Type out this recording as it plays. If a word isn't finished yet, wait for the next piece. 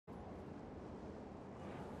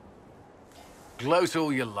Gloat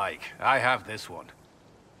all you like. I have this one.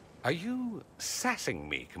 Are you sassing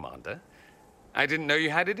me, Commander? I didn't know you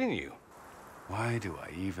had it in you. Why do I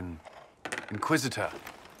even... Inquisitor.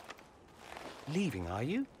 Leaving, are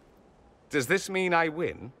you? Does this mean I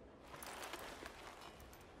win?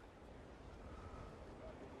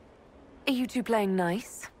 Are you two playing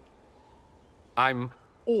nice? I'm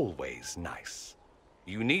always nice.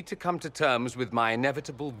 You need to come to terms with my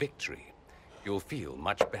inevitable victory. You'll feel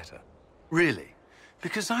much better. Really?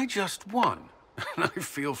 Because I just won, and I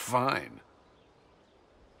feel fine.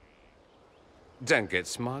 Don't get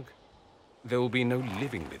smug. There will be no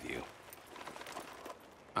living with you.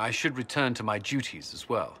 I should return to my duties as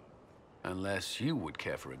well. Unless you would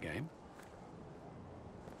care for a game.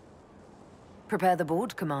 Prepare the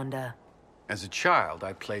board, Commander. As a child,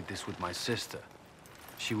 I played this with my sister.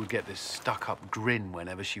 She would get this stuck-up grin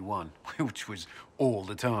whenever she won, which was all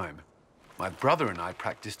the time. My brother and I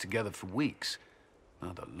practiced together for weeks.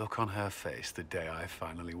 Oh, the look on her face the day I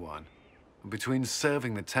finally won. Between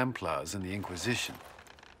serving the Templars and the Inquisition,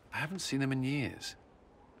 I haven't seen them in years.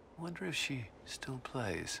 I wonder if she still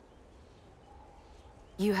plays.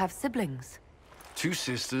 You have siblings? 2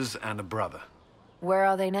 sisters and a brother. Where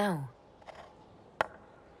are they now?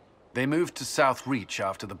 They moved to South Reach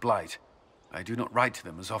after the Blight. I do not write to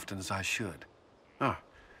them as often as I should. Ah,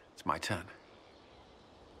 it's my turn.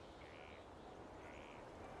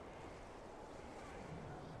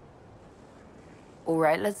 All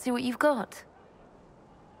right, let's see what you've got.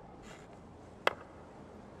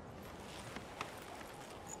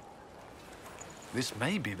 This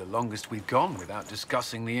may be the longest we've gone without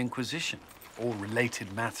discussing the Inquisition, or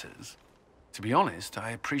related matters. To be honest,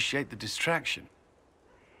 I appreciate the distraction.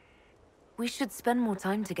 We should spend more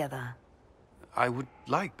time together. I would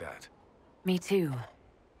like that. Me too.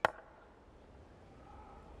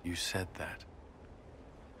 You said that.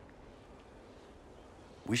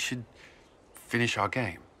 We should finish our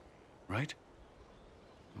game, right?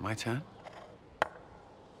 My turn?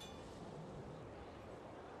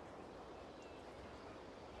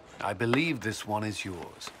 I believe this one is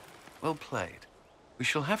yours. Well played. We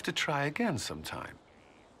shall have to try again sometime.